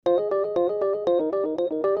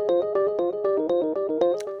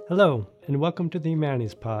Hello, and welcome to the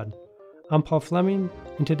Humanities Pod. I'm Paul Fleming,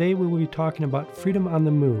 and today we will be talking about Freedom on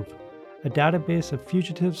the Move, a database of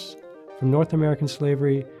fugitives from North American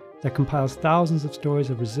slavery that compiles thousands of stories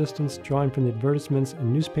of resistance drawn from the advertisements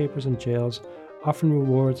in newspapers and jails, offering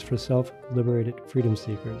rewards for self-liberated freedom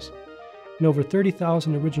seekers. In over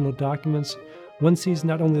 30,000 original documents, one sees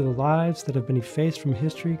not only the lives that have been effaced from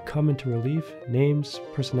history come into relief, names,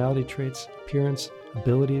 personality traits, appearance,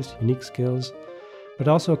 abilities, unique skills, but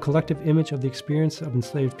also a collective image of the experience of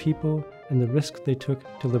enslaved people and the risks they took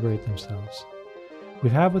to liberate themselves. We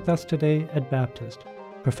have with us today Ed Baptist,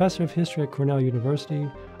 professor of history at Cornell University,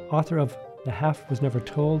 author of The Half Was Never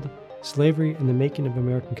Told, Slavery and the Making of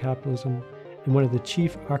American Capitalism, and one of the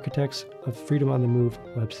chief architects of Freedom on the Move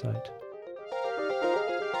website.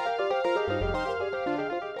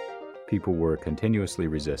 People were continuously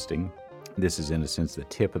resisting. This is, in a sense, the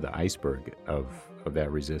tip of the iceberg of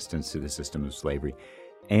that resistance to the system of slavery.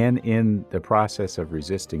 And in the process of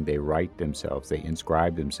resisting, they write themselves, they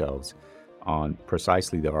inscribe themselves on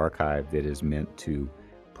precisely the archive that is meant to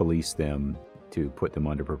police them, to put them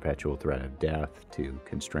under perpetual threat of death, to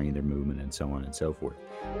constrain their movement, and so on and so forth.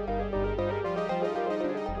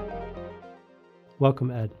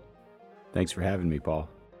 Welcome, Ed. Thanks for having me, Paul.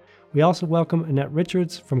 We also welcome Annette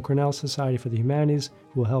Richards from Cornell Society for the Humanities,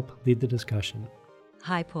 who will help lead the discussion.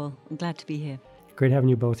 Hi, Paul. I'm glad to be here. Great having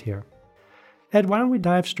you both here. Ed, why don't we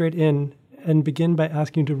dive straight in and begin by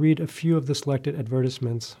asking you to read a few of the selected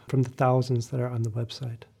advertisements from the thousands that are on the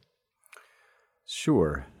website.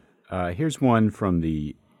 Sure. Here's one from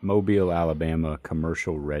the Mobile, Alabama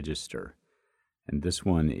Commercial Register. And this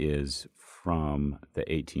one is from the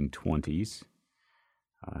 1820s.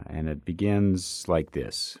 And it begins like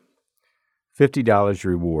this. $50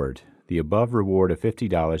 reward. The above reward of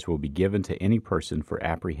 $50 will be given to any person for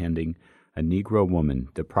apprehending a Negro woman,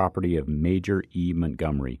 the property of Major E.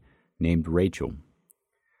 Montgomery, named Rachel.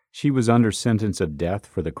 She was under sentence of death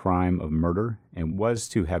for the crime of murder and was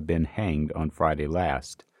to have been hanged on Friday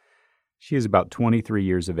last. She is about 23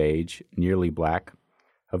 years of age, nearly black,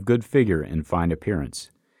 of good figure and fine appearance.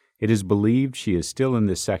 It is believed she is still in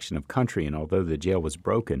this section of country, and although the jail was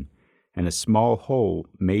broken and a small hole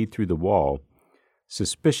made through the wall,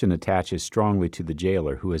 suspicion attaches strongly to the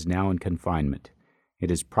jailer, who is now in confinement. It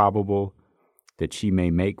is probable that she may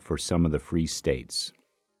make for some of the free states.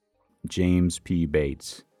 James P.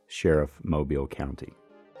 Bates, Sheriff, Mobile County.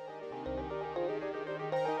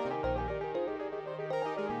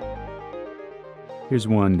 Here's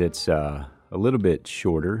one that's a little bit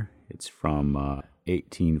shorter. It's from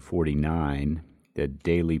 1849, the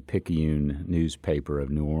Daily Picayune newspaper of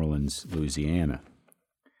New Orleans, Louisiana.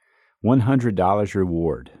 $100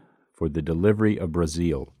 reward for the delivery of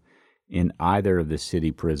Brazil in either of the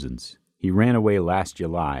city prisons. He ran away last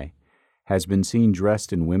July, has been seen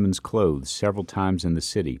dressed in women's clothes several times in the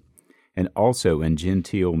city, and also in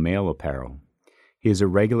genteel male apparel. He is a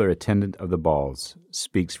regular attendant of the balls,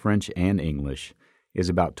 speaks French and English, is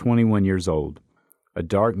about 21 years old, a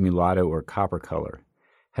dark mulatto or copper color,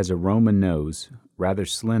 has a Roman nose, rather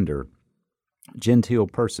slender, genteel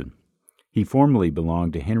person. He formerly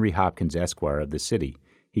belonged to Henry Hopkins, Esquire, of the city.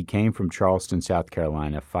 He came from Charleston, South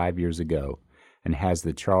Carolina, 5 years ago, and has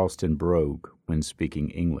the Charleston brogue when speaking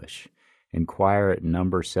English. Inquire at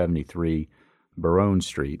number 73 Baronne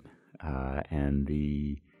Street, and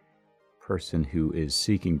the person who is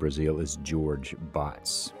seeking Brazil is George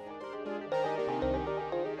Botts.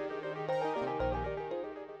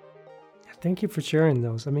 Thank you for sharing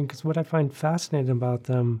those. Because what I find fascinating about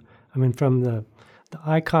them, from the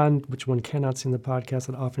icon, which one cannot see in the podcast,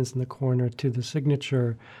 that often is in the corner, to the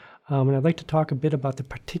signature. And I'd like to talk a bit about the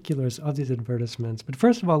particulars of these advertisements. But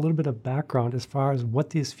first of all, a little bit of background as far as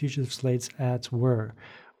what these Fugitive Slaves ads were,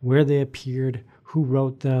 where they appeared, who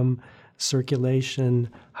wrote them, circulation,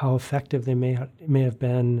 how effective they may have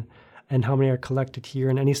been, and how many are collected here,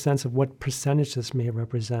 and any sense of what percentage this may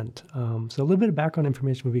represent. So a little bit of background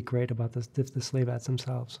information would be great about the slave ads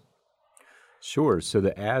themselves. Sure. So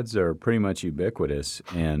the ads are pretty much ubiquitous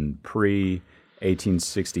in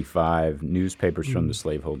pre-1865 newspapers from the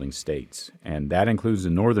slaveholding states. And that includes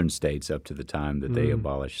the northern states up to the time that they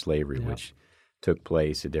abolished slavery, which took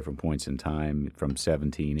place at different points in time from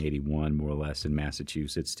 1781, more or less, in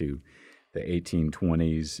Massachusetts to the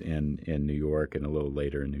 1820s in New York and a little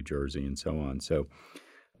later in New Jersey and so on. So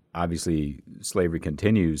obviously slavery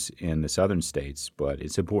continues in the southern states, but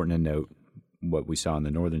it's important to note what we saw in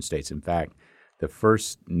the northern states. In fact, the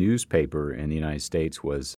first newspaper in the United States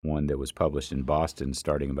was one that was published in Boston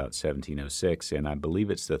starting about 1706, and I believe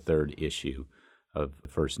it's the third issue of the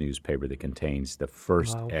first newspaper that contains the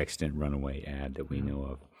first extant runaway ad that we know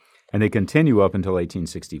of. And they continue up until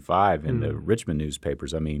 1865 in the Richmond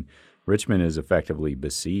newspapers. I mean, Richmond is effectively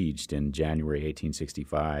besieged in January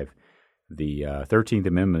 1865. The 13th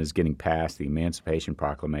Amendment is getting passed. The Emancipation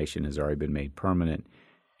Proclamation has already been made permanent.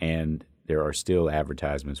 And there are still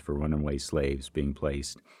advertisements for runaway slaves being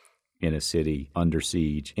placed in a city under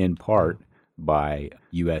siege, in part by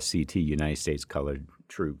USCT, United States Colored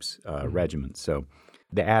Troops regiments. So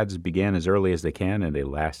the ads began as early as they can, and they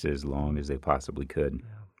lasted as long as they possibly could.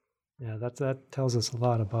 Yeah, that tells us a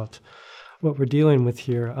lot about what we're dealing with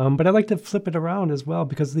here. But I'd like to flip it around as well,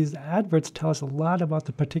 because these adverts tell us a lot about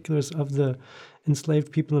the particulars of the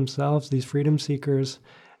enslaved people themselves, these freedom seekers,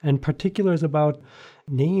 and particulars about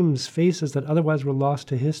names, faces that otherwise were lost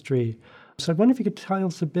to history. So I wonder if you could tell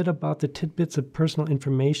us a bit about the tidbits of personal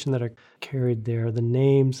information that are carried there, the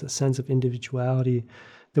names, the sense of individuality,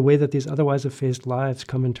 the way that these otherwise effaced lives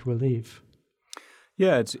come into relief.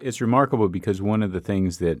 Yeah, it's remarkable because one of the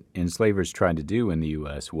things that enslavers tried to do in the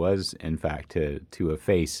U.S. was, in fact, to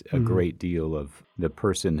efface a great deal of the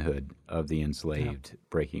personhood of the enslaved,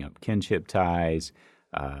 breaking up kinship ties,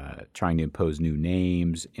 trying to impose new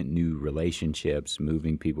names and new relationships,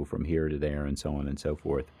 moving people from here to there, and so on and so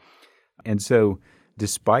forth. And so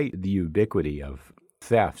despite the ubiquity of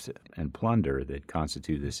theft and plunder that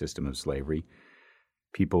constitute the system of slavery,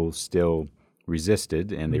 people still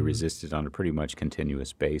resisted, and they resisted on a pretty much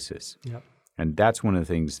continuous basis. Yep. And that's one of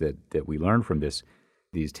the things that we learned from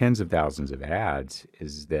these tens of thousands of ads,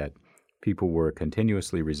 is that people were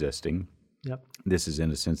continuously resisting. Yep. This is,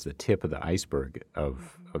 in a sense, the tip of the iceberg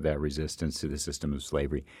of that resistance to the system of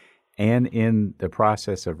slavery. And in the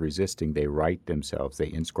process of resisting, they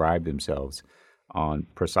inscribe themselves on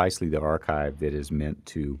precisely the archive that is meant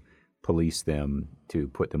to police them, to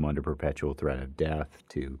put them under perpetual threat of death,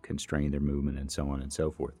 to constrain their movement, and so on and so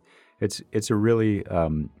forth. It's a really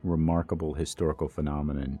remarkable historical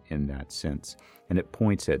phenomenon in that sense, and it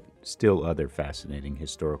points at still other fascinating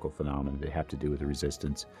historical phenomena that have to do with the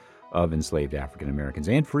resistance of enslaved African Americans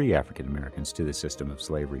and free African Americans to the system of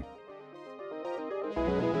slavery.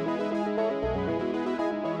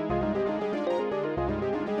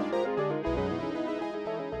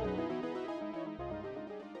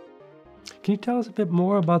 Can you tell us a bit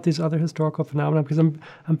more about these other historical phenomena? Because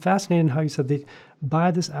I'm fascinated in how you said by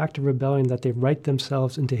this act of rebellion that they write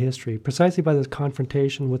themselves into history, precisely by this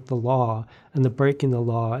confrontation with the law and the breaking the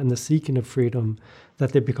law and the seeking of freedom,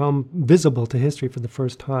 that they become visible to history for the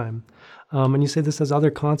first time. And you say this has other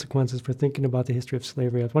consequences for thinking about the history of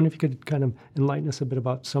slavery. I was wondering if you could kind of enlighten us a bit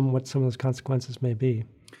about what some of those consequences may be.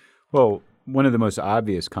 Well, one of the most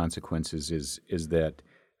obvious consequences is that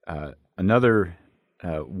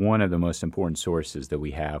one of the most important sources that we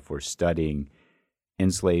have for studying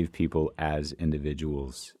enslaved people as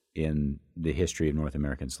individuals in the history of North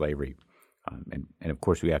American slavery. And of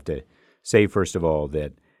course, we have to say, first of all,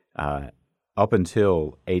 that up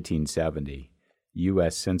until 1870,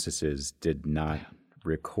 U.S. censuses did not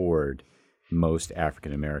record most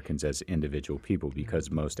African Americans as individual people because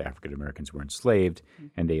most African Americans were enslaved,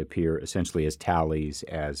 and they appear essentially as tallies,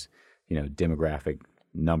 as demographic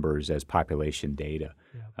numbers, as population data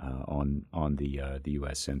on the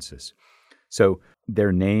U.S. Census. So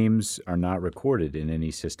their names are not recorded in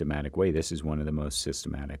any systematic way. This is one of the most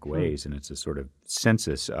systematic ways, and it's a sort of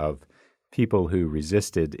census of people who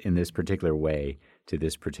resisted in this particular way to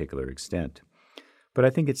this particular extent. But I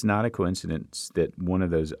think it's not a coincidence that one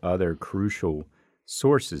of those other crucial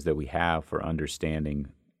sources that we have for understanding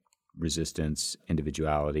resistance,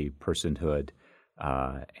 individuality, personhood,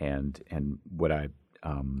 and what I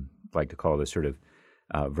like to call the sort of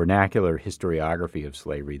vernacular historiography of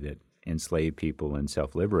slavery that enslaved people and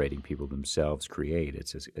self-liberating people themselves create.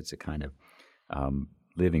 It's a kind of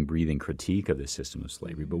living, breathing critique of the system of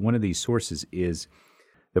slavery. But one of these sources is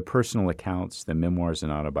the personal accounts, the memoirs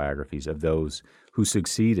and autobiographies of those who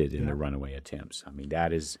succeeded in the runaway attempts. I mean,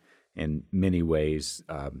 that is in many ways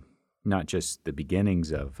not just the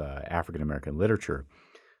beginnings of African-American literature,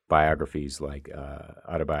 autobiographies like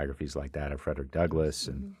that of Frederick Douglass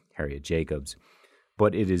and Harriet Jacobs,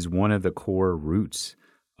 but it is one of the core roots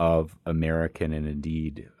of American and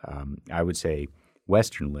indeed, I would say,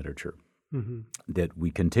 Western literature that we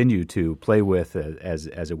continue to play with, as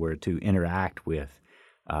it were, to interact with,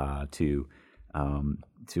 to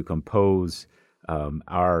compose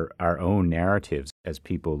our own narratives as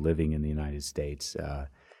people living in the United States,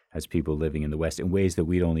 as people living in the West, in ways that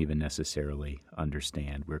we don't even necessarily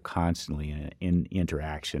understand. We're constantly in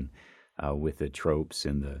interaction with the tropes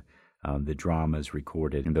and the dramas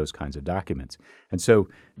recorded in those kinds of documents. And so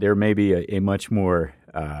there may be a much more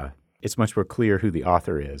it's much more clear who the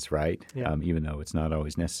author is, right? Yeah. Even though it's not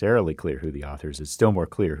always necessarily clear who the author is, it's still more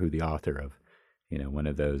clear who the author of, one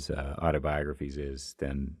of those autobiographies is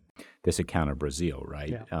than this account of Brazil, right?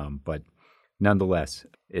 Yeah. But nonetheless,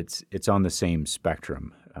 it's on the same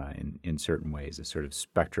spectrum in certain ways, a sort of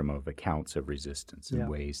spectrum of accounts of resistance and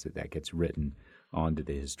ways that gets written onto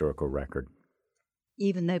the historical record.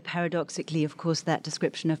 Even though paradoxically, of course, that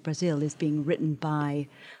description of Brazil is being written by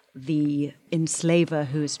the enslaver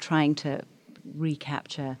who is trying to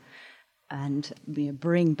recapture and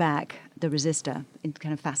bring back the resistor in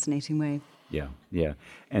kind of fascinating way. Yeah.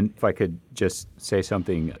 And if I could just say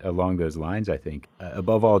something along those lines, I think,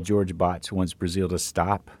 above all, George Botts wants Brazil to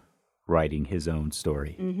stop writing his own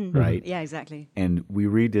story, right? Yeah, exactly. And we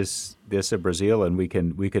read this of Brazil, and we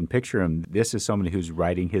can picture him. This is somebody who's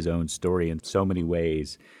writing his own story in so many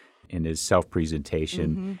ways, in his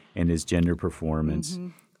self-presentation, in his gender performance,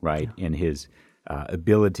 right? In his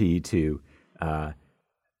ability to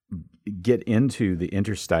get into the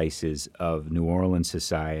interstices of New Orleans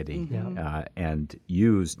society and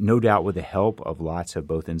use, no doubt with the help of lots of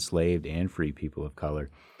both enslaved and free people of color,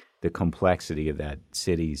 the complexity of that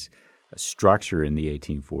city's structure in the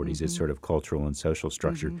 1840s, its sort of cultural and social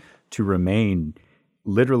structure, to remain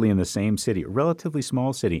literally in the same city, a relatively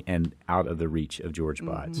small city, and out of the reach of George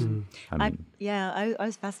Botts. I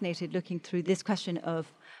was fascinated looking through this question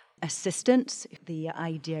of assistance, the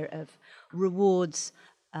idea of rewards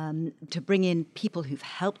to bring in people who've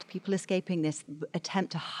helped people escaping, this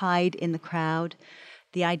attempt to hide in the crowd,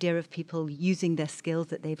 the idea of people using their skills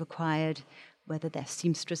that they've acquired, whether they're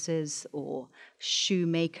seamstresses or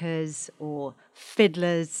shoemakers or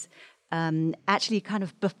fiddlers, actually kind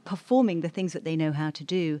of performing the things that they know how to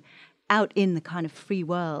do out in the kind of free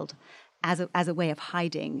world as a way of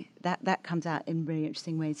hiding. That comes out in really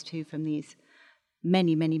interesting ways too from these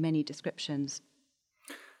many, many, many descriptions.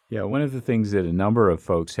 Yeah, one of the things that a number of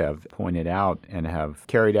folks have pointed out and have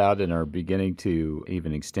carried out and are beginning to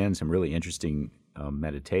even extend some really interesting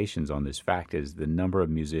meditations on this fact is the number of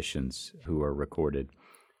musicians who are recorded,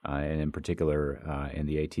 and in particular in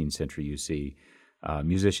the 18th century you see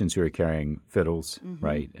musicians who are carrying fiddles,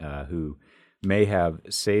 right, who may have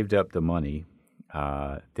saved up the money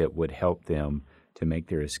that would help them to make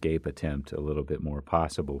their escape attempt a little bit more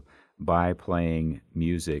possible by playing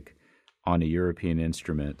music on a European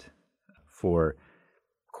instrument for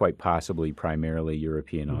quite possibly primarily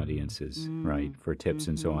European audiences, right, for tips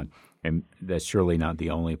and so on. And that's surely not the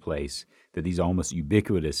only place that these almost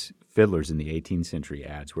ubiquitous fiddlers in the 18th century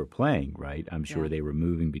ads were playing, right? I'm sure they were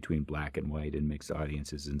moving between black and white and mixed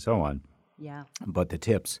audiences and so on. Yeah. But the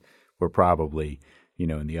tips were probably,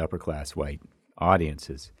 in the upper class white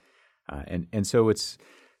audiences. And so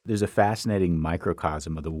there's a fascinating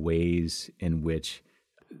microcosm of the ways in which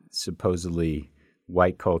supposedly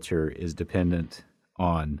white culture is dependent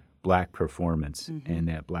on black performance, and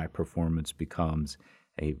that black performance becomes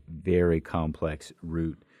a very complex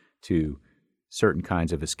route to certain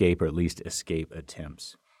kinds of escape, or at least escape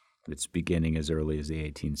attempts. It's beginning as early as the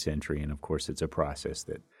 18th century, and of course it's a process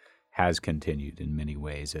that has continued in many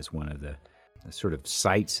ways as one of the sort of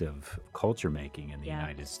sites of culture making in the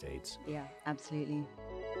United States. Yeah, absolutely.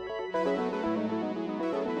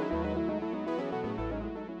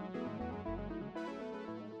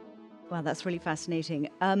 Wow, that's really fascinating.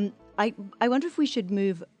 I wonder if we should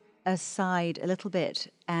move aside a little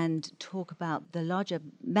bit and talk about the larger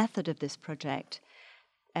method of this project.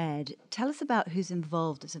 Ed, tell us about who's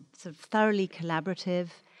involved. It's a sort of thoroughly collaborative.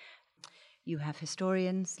 You have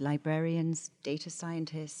historians, librarians, data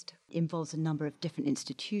scientists, involves a number of different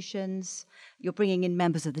institutions. You're bringing in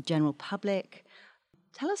members of the general public.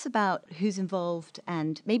 Tell us about who's involved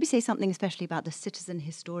and maybe say something especially about the citizen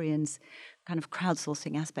historians kind of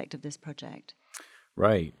crowdsourcing aspect of this project.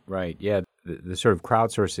 Right. Yeah, the sort of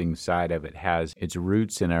crowdsourcing side of it has its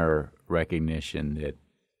roots in our recognition that,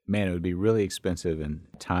 man, it would be really expensive and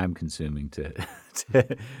time-consuming to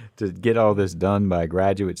get all this done by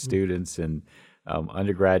graduate students and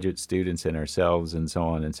undergraduate students and ourselves and so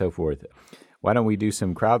on and so forth. Why don't we do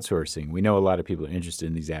some crowdsourcing? We know a lot of people are interested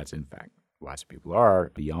in these ads. In fact, lots of people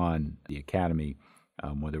are beyond the academy,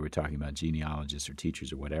 whether we're talking about genealogists or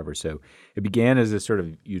teachers or whatever. So it began as a sort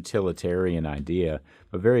of utilitarian idea,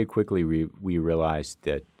 but very quickly we realized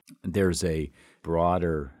that there's a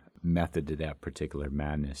broader method to that particular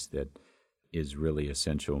madness that is really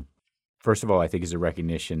essential. First of all, I think is a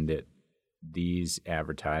recognition that these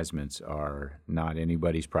advertisements are not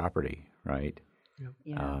anybody's property, right?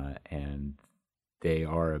 Yeah. And they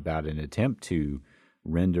are about an attempt to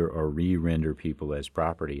render or re-render people as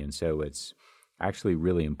property. And so it's actually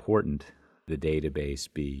really important the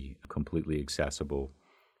database be completely accessible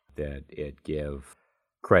that it give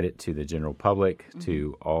credit to the general public,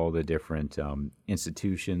 to all the different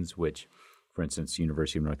institutions, which, for instance,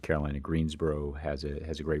 University of North Carolina, Greensboro has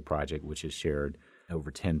a great project which has shared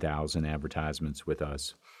over 10,000 advertisements with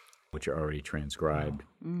us, which are already transcribed.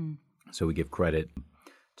 So we give credit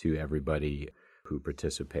to everybody who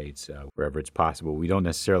participates wherever it's possible. We don't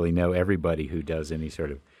necessarily know everybody who does any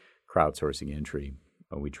sort of crowdsourcing entry,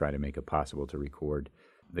 but we try to make it possible to record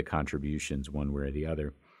the contributions one way or the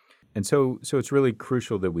other. And so it's really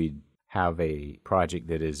crucial that we have a project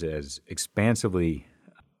that is as expansively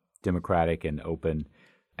democratic and open,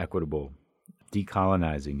 equitable,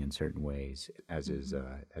 decolonizing in certain ways as is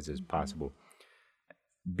possible.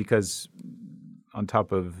 Because on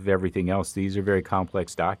top of everything else, these are very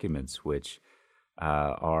complex documents which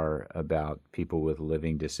are about people with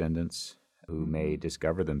living descendants who may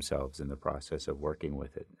discover themselves in the process of working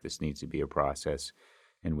with it. This needs to be a process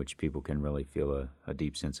in which people can really feel a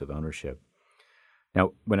deep sense of ownership.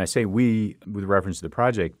 Now, when I say we, with reference to the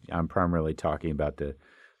project, I'm primarily talking about the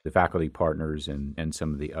faculty partners and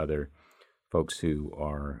some of the other folks who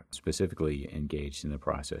are specifically engaged in the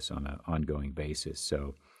process on an ongoing basis.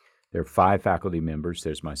 So there are 5 faculty members.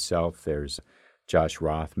 There's myself. There's Josh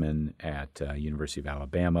Rothman at University of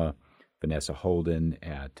Alabama, Vanessa Holden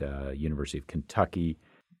at University of Kentucky,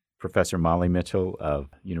 Professor Molly Mitchell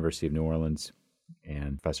of University of New Orleans,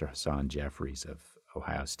 and Professor Hassan Jeffries of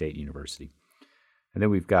Ohio State University. And then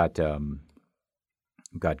we've got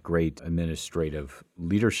great administrative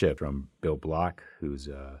leadership from Bill Block, who's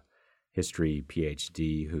a history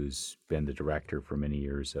PhD, who's been the director for many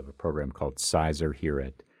years of a program called CISR here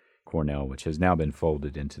at Cornell, which has now been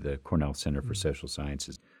folded into the Cornell Center for Social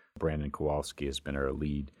Sciences. Brandon Kowalski has been our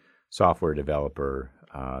lead software developer.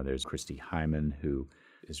 There's Christy Hyman, who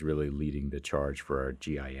is really leading the charge for our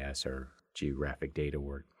GIS, our geographic data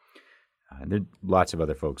work. And there are lots of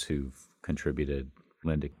other folks who've contributed.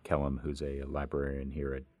 Linda Kellum, who's a librarian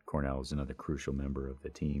here at Cornell, is another crucial member of the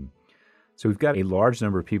team. So we've got a large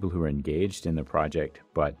number of people who are engaged in the project,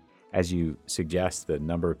 but as you suggest, the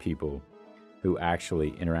number of people who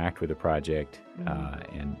actually interact with the project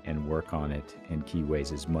and work on it in key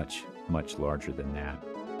ways is much, much larger than that.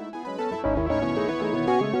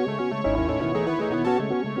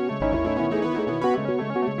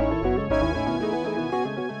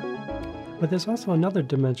 But there's also another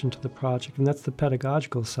dimension to the project, and that's the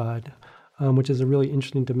pedagogical side, which is a really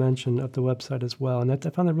interesting dimension of the website as well. And I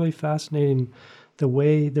found that really fascinating, the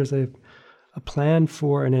way there's a plan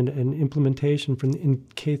for an implementation in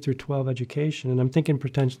K through 12 education. And I'm thinking of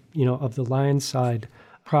the Lionside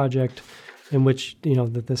project, in which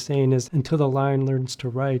the saying is, until the lion learns to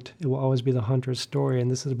write, it will always be the hunter's story. And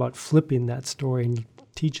this is about flipping that story and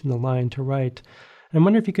teaching the lion to write. And I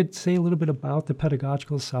wonder if you could say a little bit about the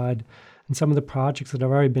pedagogical side and some of the projects that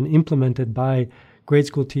have already been implemented by grade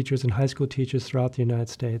school teachers and high school teachers throughout the United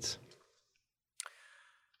States.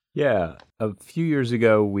 Yeah. A few years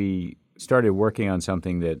ago, we started working on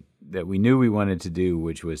something that we knew we wanted to do,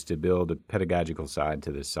 which was to build a pedagogical side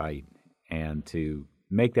to the site and to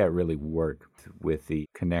make that really work with the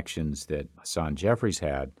connections that Hassan Jeffries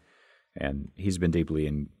had. And he's been deeply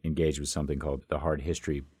engaged with something called the Hard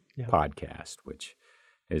History podcast, which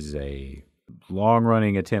is a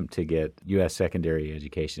long-running attempt to get U.S. secondary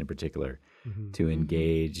education in particular to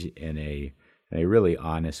engage in a really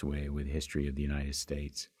honest way with the history of the United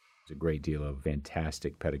States. There's a great deal of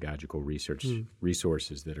fantastic pedagogical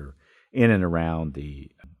resources that are in and around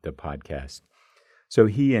the podcast. So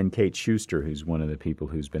he and Kate Schuster, who's one of the people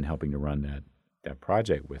who's been helping to run that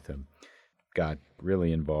project with him, got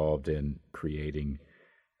really involved in creating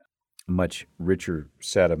a much richer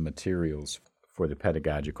set of materials for the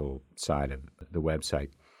pedagogical side of the website.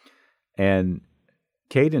 And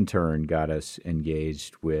Kate, in turn, got us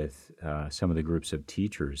engaged with some of the groups of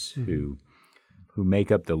teachers who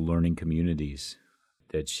make up the learning communities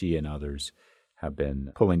that she and others have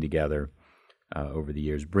been pulling together over the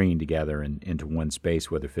years, bringing together into one space,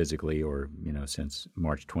 whether physically or, since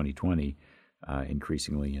March 2020,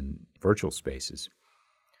 increasingly in virtual spaces.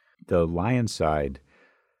 The Lionside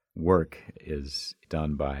work is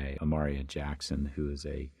done by Amaria Jackson, who is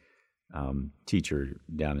a teacher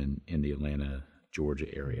down in the Atlanta,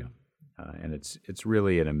 Georgia area. And it's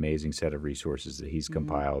really an amazing set of resources that he's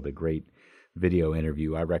compiled, a great video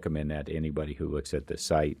interview. I recommend that to anybody who looks at the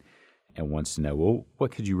site and wants to know, well,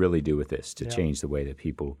 what could you really do with this to change the way that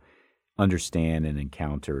people understand and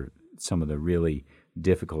encounter some of the really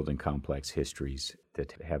difficult and complex histories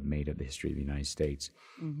that have made up the history of the United States.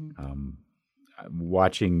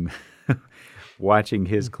 Watching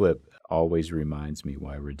his clip always reminds me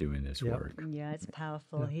why we're doing this work. Yeah, it's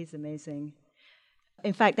powerful. He's amazing.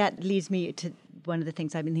 In fact, that leads me to one of the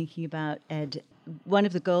things I've been thinking about, Ed. One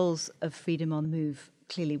of the goals of Freedom on the Move,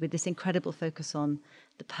 clearly, with this incredible focus on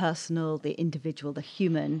the personal, the individual, the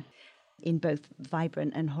human, in both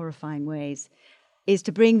vibrant and horrifying ways, is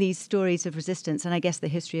to bring these stories of resistance, and I guess the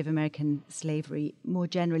history of American slavery more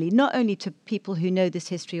generally, not only to people who know this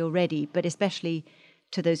history already, but especially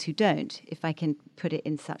to those who don't, if I can put it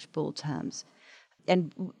in such bold terms.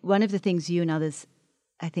 And one of the things you and others,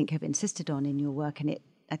 I think, have insisted on in your work, and it,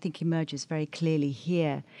 I think, emerges very clearly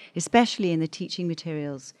here, especially in the teaching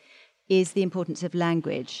materials, is the importance of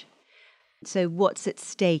language. So what's at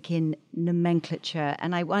stake in nomenclature?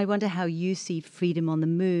 And I wonder how you see Freedom on the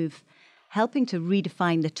Move helping to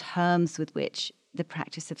redefine the terms with which the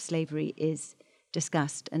practice of slavery is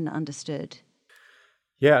discussed and understood.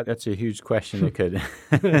 Yeah, that's a huge question that could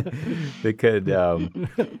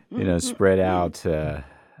spread out.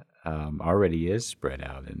 Already is spread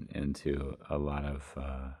out into a lot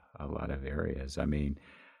of areas. I mean,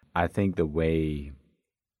 I think the way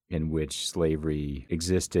in which slavery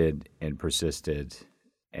existed and persisted,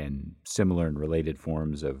 and similar and related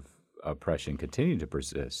forms of oppression continue to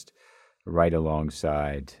persist, right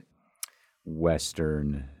alongside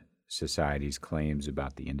Western society's claims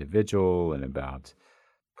about the individual and about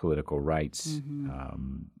political rights,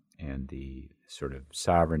 and the sort of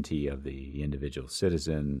sovereignty of the individual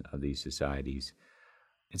citizen of these societies.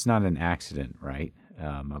 It's not an accident, right?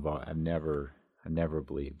 I've never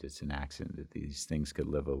believed it's an accident that these things could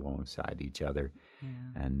live alongside each other,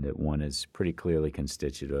 and that one is pretty clearly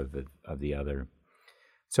constitutive of the other.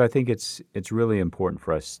 So I think it's really important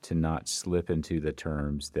for us to not slip into the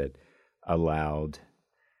terms that allowed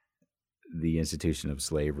the institution of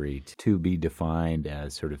slavery to be defined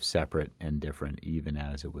as sort of separate and different, even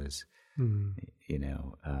as it was,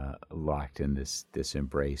 locked in this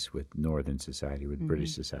embrace with Northern society, with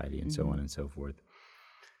British society, and so on and so forth.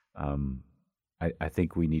 I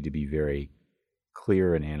think we need to be very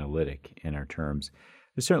clear and analytic in our terms.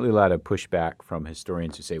 There's certainly a lot of pushback from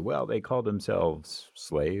historians who say, well, they called themselves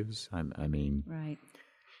slaves. I mean, right.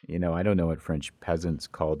 I don't know what French peasants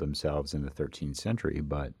called themselves in the 13th century,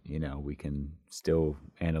 but, we can still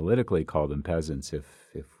analytically call them peasants if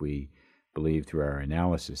we believe through our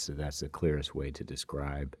analysis that that's the clearest way to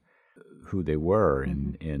describe who they were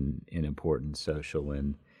in important social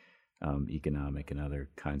and economic and other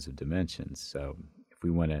kinds of dimensions. So if we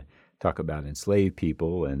want to talk about enslaved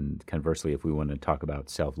people, and conversely, if we want to talk about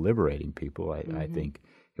self-liberating people, I think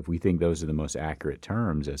if we think those are the most accurate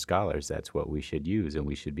terms as scholars, that's what we should use, and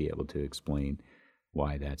we should be able to explain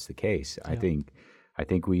why that's the case. Yeah. I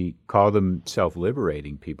think we call them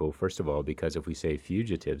self-liberating people, first of all, because if we say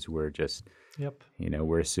fugitives, we're just,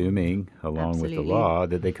 we're assuming, along with the law,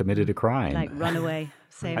 that they committed a crime. Like runaway.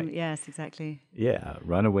 Same, right. Yes, exactly. Yeah,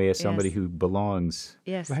 runaway is somebody who belongs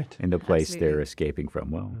in the place they're escaping from.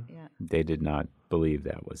 Well, they did not believe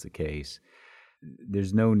that was the case.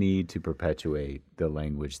 There's no need to perpetuate the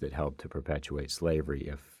language that helped to perpetuate slavery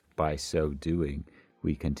if, by so doing,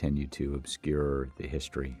 we continue to obscure the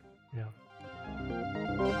history. Yeah.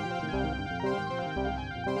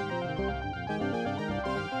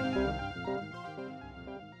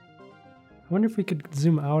 I wonder if we could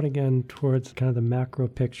zoom out again towards kind of the macro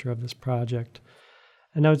picture of this project.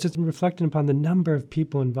 And I was just reflecting upon the number of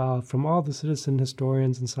people involved, from all the citizen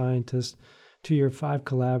historians and scientists to your 5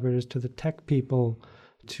 collaborators, to the tech people,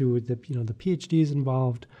 to the the PhDs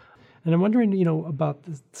involved. And I'm wondering, about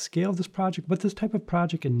the scale of this project, what this type of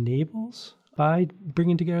project enables by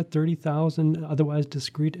bringing together 30,000 otherwise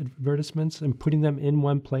discrete advertisements and putting them in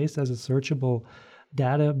one place as a searchable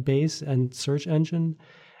database and search engine,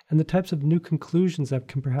 and the types of new conclusions that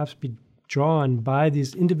can perhaps be drawn by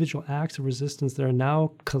these individual acts of resistance that are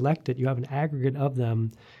now collected. You have an aggregate of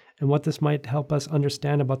them, and what this might help us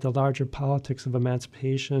understand about the larger politics of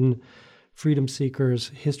emancipation, freedom seekers,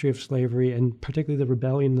 history of slavery, and particularly the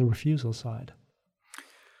rebellion and the refusal side.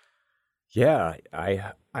 Yeah,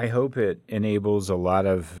 I hope it enables a lot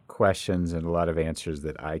of questions and a lot of answers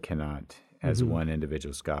that I cannot, as one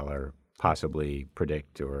individual scholar, possibly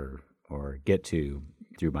predict or get to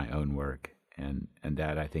through my own work. And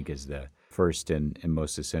that, I think, is the first and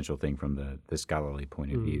most essential thing from the scholarly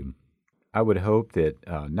point of view. I would hope that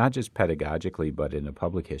not just pedagogically, but in a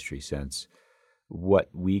public history sense, what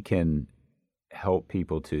we can help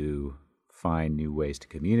people to find new ways to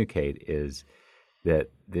communicate is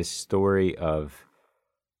that this story of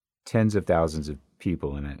tens of thousands of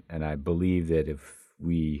people in it, and I believe that if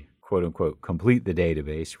we, quote unquote, complete the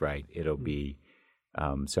database, right, it'll be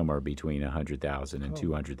somewhere between 100,000 and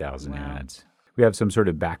 200,000 ads. We have some sort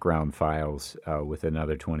of background files with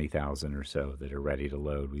another 20,000 or so that are ready to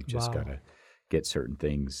load. We've just got to get certain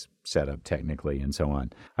things set up technically and so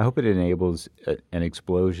on. I hope it enables an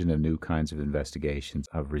explosion of new kinds of investigations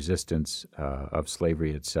of resistance, of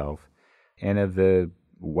slavery itself, and of the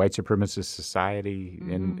white supremacist society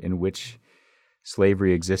in which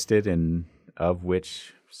slavery existed and of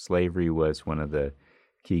which slavery was one of the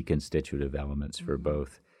key constitutive elements for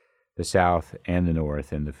both the South and the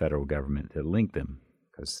North and the federal government that linked them,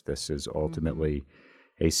 because this is ultimately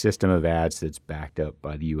a system of ads that's backed up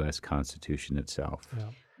by the U.S. Constitution itself. Yeah.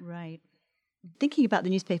 Right. Thinking about the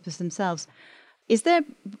newspapers themselves, is there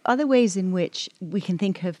other ways in which we can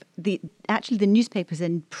think of the newspapers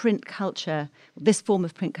in print culture, this form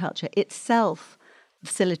of print culture itself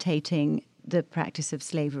facilitating the practice of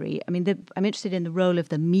slavery? I mean, I'm interested in the role of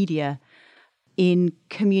the media in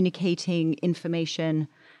communicating information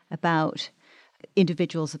about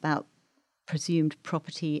individuals, about presumed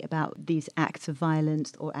property, about these acts of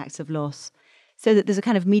violence or acts of loss, so that there's a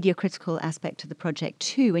kind of media critical aspect to the project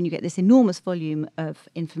too, when you get this enormous volume of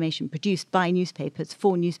information produced by newspapers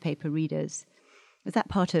for newspaper readers. Is that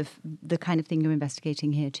part of the kind of thing you're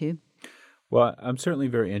investigating here too? Well, I'm certainly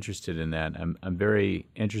very interested in that. I'm very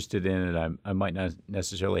interested in it. I might not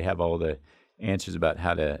necessarily have all the answers about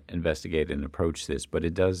how to investigate and approach this, but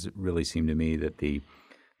it does really seem to me that the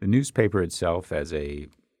newspaper itself as a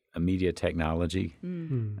media technology,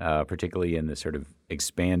 particularly in the sort of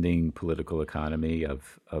expanding political economy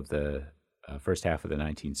of the first half of the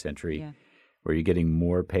 19th century, where you're getting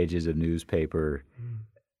more pages of newspaper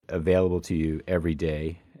available to you every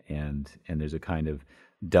day, and there's a kind of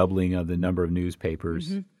doubling of the number of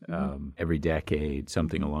newspapers every decade,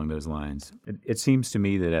 something along those lines. It seems to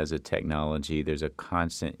me that as a technology, there's a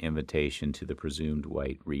constant invitation to the presumed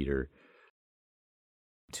white reader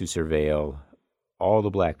to surveil all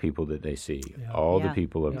the black people that they see, all the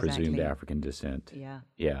people of presumed African descent.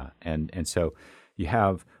 And so you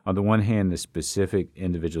have, on the one hand, the specific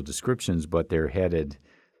individual descriptions, but they're headed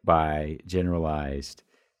by generalized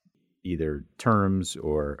either terms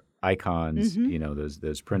or icons,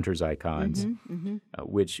 those printers' icons,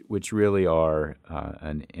 which really are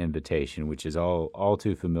an invitation, which is all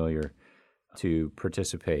too familiar to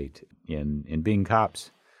participate in being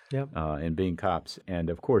cops, And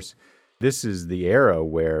of course, this is the era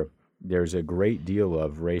where there's a great deal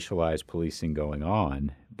of racialized policing going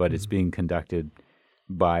on, but it's being conducted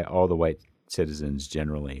by all the white citizens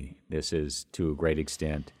generally. This is, to a great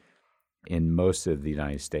extent, in most of the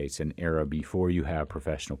United States, an era before you have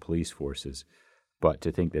professional police forces. But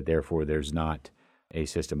to think that, therefore, there's not a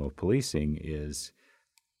system of policing is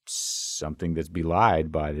something that's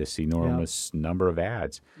belied by this enormous number of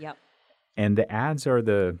ads. And the ads are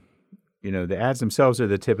the ads themselves are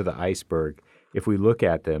the tip of the iceberg. If we look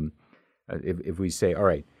at them, if we say, all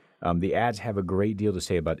right, the ads have a great deal to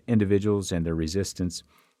say about individuals and their resistance,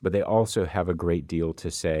 but they also have a great deal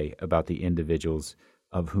to say about the individuals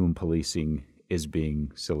of whom policing is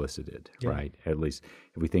being solicited, right? At least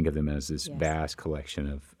if we think of them as this vast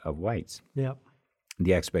collection of whites.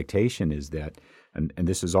 The expectation is that, and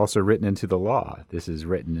this is also written into the law, this is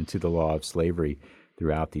written into the law of slavery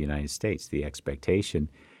throughout the United States. The expectation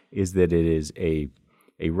is that it is a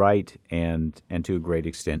right and to a great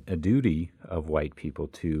extent a duty of white people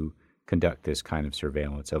to conduct this kind of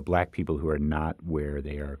surveillance of black people who are not where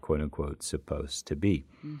they are, quote unquote, supposed to be.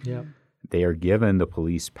 They are given the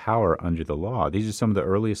police power under the law. These are some of the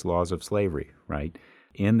earliest laws of slavery, right?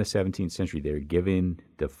 In the 17th century, they're given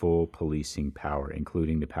the full policing power,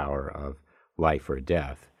 including the power of life or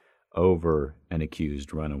death over an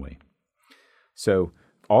accused runaway. So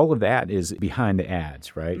all of that is behind the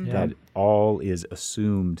ads, right? That all is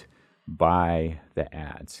assumed by the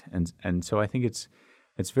ads. And so I think it's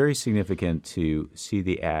very significant to see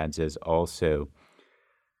the ads as also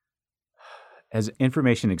as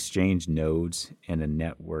information exchange nodes in a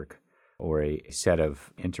network or a set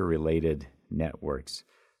of interrelated networks,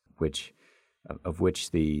 of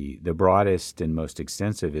which the broadest and most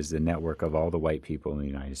extensive is the network of all the white people in the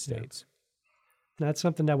United States. That's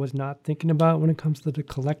something I was not thinking about when it comes to the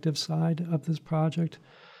collective side of this project.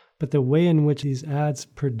 But the way in which these ads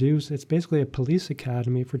produce, it's basically a police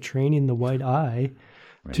academy for training the white eye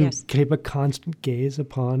to keep a constant gaze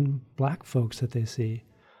upon black folks that they see.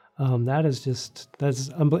 It's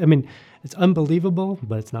unbelievable,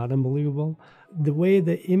 but it's not unbelievable. The way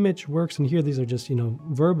the image works, and here these are just,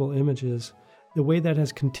 verbal images, the way that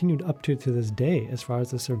has continued up to this day as far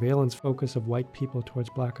as the surveillance focus of white people towards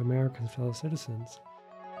black Americans, fellow citizens.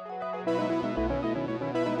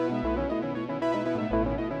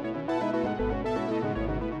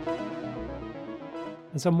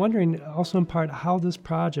 And so I'm wondering also in part how this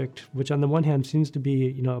project, which on the one hand seems to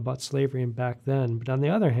be, about slavery and back then, but on the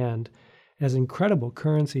other hand, has incredible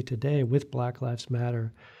currency today with Black Lives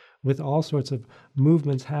Matter, with all sorts of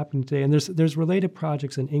movements happening today. And there's related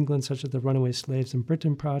projects in England, such as the Runaway Slaves in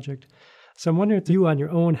Britain project. So I'm wondering if you on your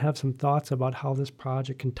own have some thoughts about how this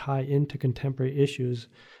project can tie into contemporary issues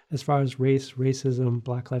as far as race, racism,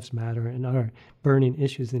 Black Lives Matter, and other burning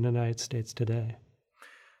issues in the United States today.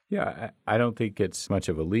 Yeah, I don't think it's much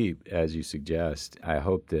of a leap, as you suggest. I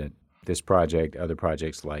hope that this project, other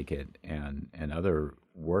projects like it, and other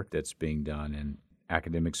work that's being done in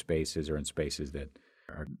academic spaces or in spaces that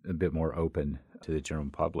are a bit more open to the general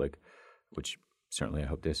public, which certainly I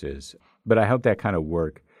hope this is. But I hope that kind of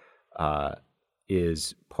work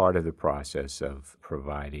is part of the process of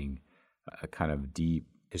providing a kind of deep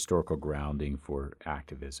historical grounding for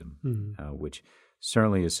activism, which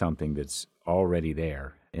certainly is something that's already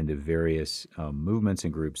there in the various movements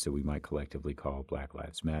and groups that we might collectively call Black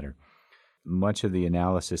Lives Matter. Much of the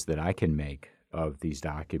analysis that I can make of these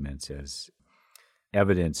documents as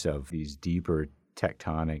evidence of these deeper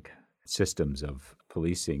tectonic systems of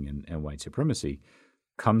policing and white supremacy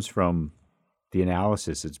comes from the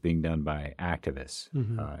analysis that's being done by activists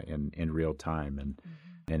in real time, and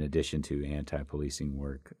in addition to anti-policing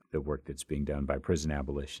work, the work that's being done by prison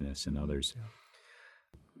abolitionists and others. Yeah.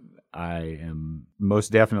 I am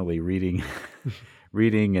most definitely reading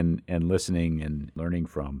and listening and learning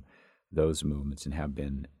from those movements, and have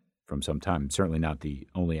been from some time. Certainly not the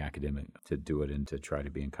only academic to do it and to try to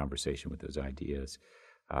be in conversation with those ideas.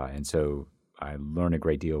 And so I learn a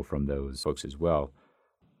great deal from those folks as well.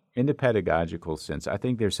 In the pedagogical sense, I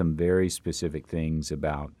think there's some very specific things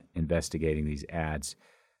about investigating these ads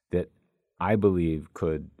that I believe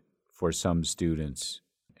could, for some students,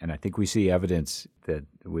 and I think we see evidence that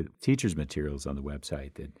with teachers' materials on the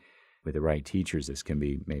website, that with the right teachers, this can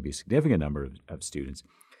be maybe a significant number of students,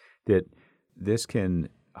 that this can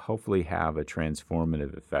hopefully have a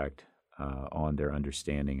transformative effect on their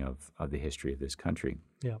understanding of the history of this country.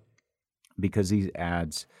 Yeah. Because these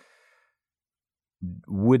ads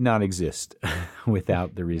would not exist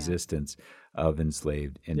without the resistance of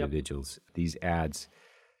enslaved individuals. Yep. These ads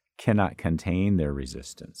cannot contain their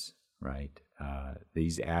resistance, right?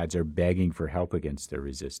 These ads are begging for help against their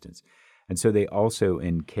resistance. And so they also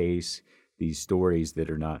encase these stories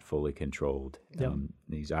that are not fully controlled,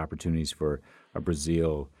 these opportunities for a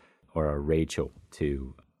Brazil or a Rachel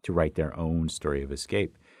to write their own story of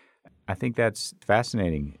escape. I think that's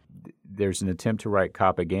fascinating. There's an attempt to write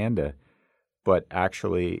propaganda, but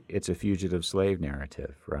actually it's a fugitive slave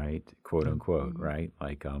narrative, right? Quote unquote, right?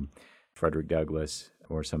 Like Frederick Douglass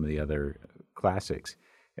or some of the other classics.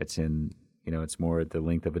 It's in, it's more at the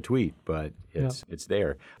length of a tweet, but it's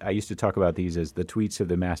there. I used to talk about these as the tweets of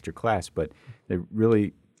the master class, but they're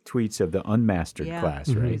really tweets of the unmastered class,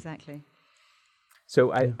 right? Exactly.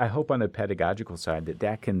 So I hope on the pedagogical side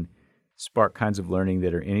that can spark kinds of learning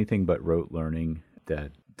that are anything but rote learning,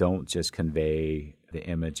 that don't just convey the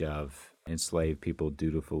image of enslaved people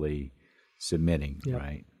dutifully submitting,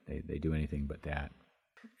 right? They do anything but that.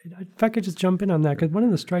 If I could just jump in on that, because one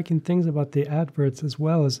of the striking things about the adverts as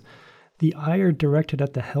well is the ire directed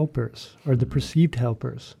at the helpers or the perceived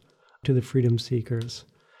helpers to the freedom seekers,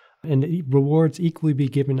 and rewards equally be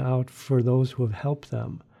given out for those who have helped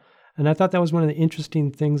them. And I thought that was one of the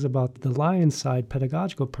interesting things about the Lionside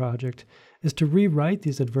Pedagogical Project, is to rewrite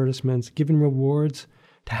these advertisements, giving rewards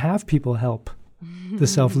to have people help the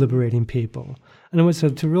self-liberating people. And it was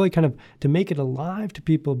to really kind of to make it alive to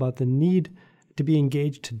people about the need to be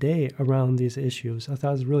engaged today around these issues. I thought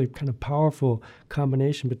it was a really kind of powerful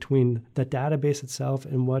combination between the database itself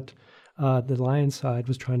and what the Lionside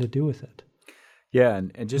was trying to do with it. Yeah,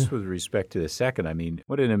 and just with respect to the second, I mean,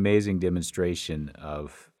 what an amazing demonstration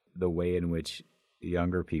of the way in which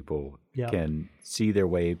younger people can see their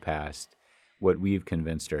way past what we've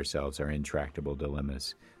convinced ourselves are intractable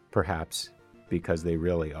dilemmas, perhaps because they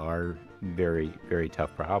really are very, very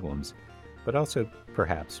tough problems, but also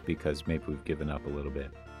perhaps because maybe we've given up a little bit.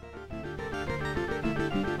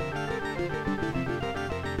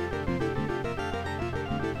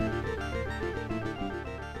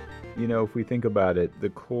 If we think about it, the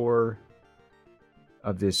core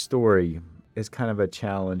of this story is kind of a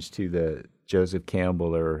challenge to the Joseph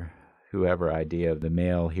Campbell or whoever idea of the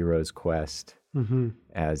male hero's quest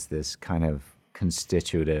as this kind of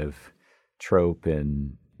constitutive trope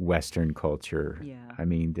in Western culture. Yeah. I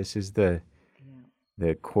mean, this is the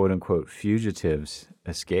quote-unquote fugitive's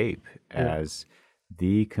escape as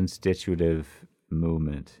the constitutive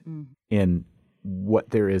movement in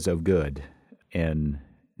what there is of good in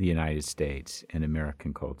the United States and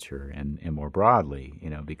American culture and more broadly,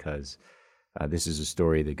 because this is a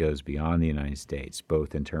story that goes beyond the United States,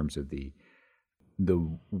 both in terms of the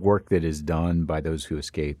the work that is done by those who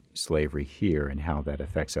escape slavery here and how that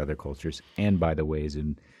affects other cultures, and by the ways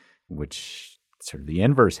in which sort of the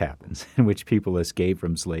inverse happens, in which people escape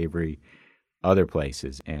from slavery other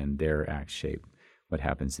places and their acts shape what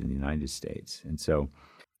happens in the United States. And so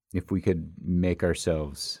if we could make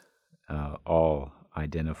ourselves all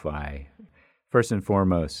identify, first and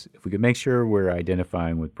foremost, if we could make sure we're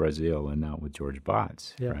identifying with Brazil and not with George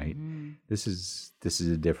Botts, right? This is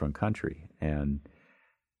a different country, and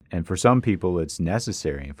for some people it's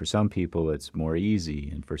necessary, and for some people it's more easy,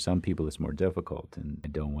 and for some people it's more difficult. And I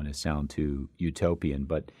don't want to sound too utopian,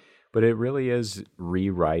 but it really is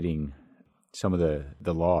rewriting some of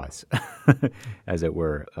the laws, as it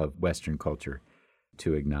were, of Western culture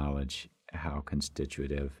to acknowledge how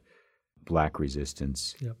constitutive Black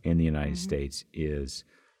resistance in the United States is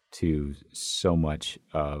to so much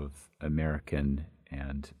of American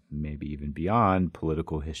and maybe even beyond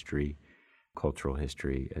political history, cultural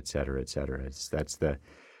history, et cetera, et cetera. That's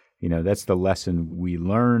the lesson we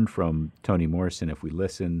learn from Toni Morrison if we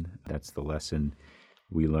listen. That's the lesson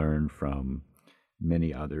we learn from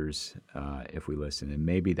many others if we listen. And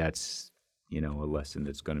maybe that's, a lesson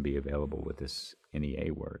that's going to be available with this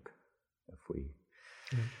NEA work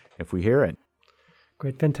if we hear it.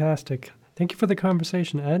 Great, fantastic. Thank you for the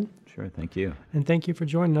conversation, Ed. Sure, thank you. And thank you for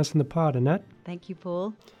joining us in the pod, Annette. Thank you,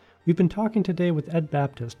 Paul. We've been talking today with Ed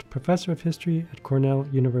Baptist, Professor of History at Cornell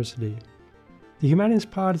University. The Humanities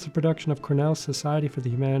Pod is a production of Cornell's Society for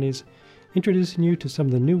the Humanities, introducing you to some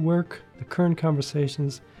of the new work, the current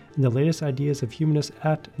conversations, and the latest ideas of humanists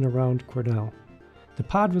at and around Cornell. The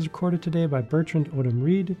pod was recorded today by Bertrand Odom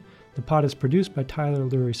Reed. The pod is produced by Tyler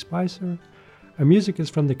Lurie Spicer. Our music is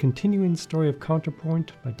from The Continuing Story of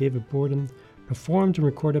Counterpoint by David Borden, performed and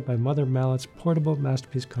recorded by Mother Mallet's Portable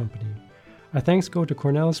Masterpiece Company. Our thanks go to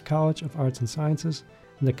Cornell's College of Arts and Sciences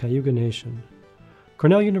and the Cayuga Nation.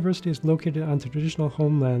 Cornell University is located on the traditional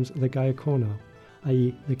homelands of the Gayacono,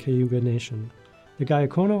 i.e. the Cayuga Nation. The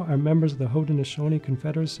Gayacono are members of the Haudenosaunee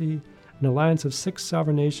Confederacy, an alliance of 6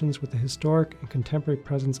 sovereign nations with a historic and contemporary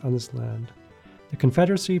presence on this land. The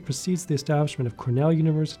Confederacy precedes the establishment of Cornell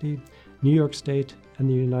University, New York State, and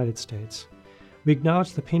the United States. We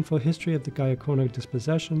acknowledge the painful history of the Gayacono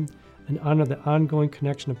dispossession and honor the ongoing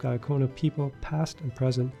connection of Gayacono people, past and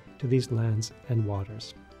present, to these lands and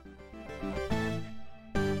waters.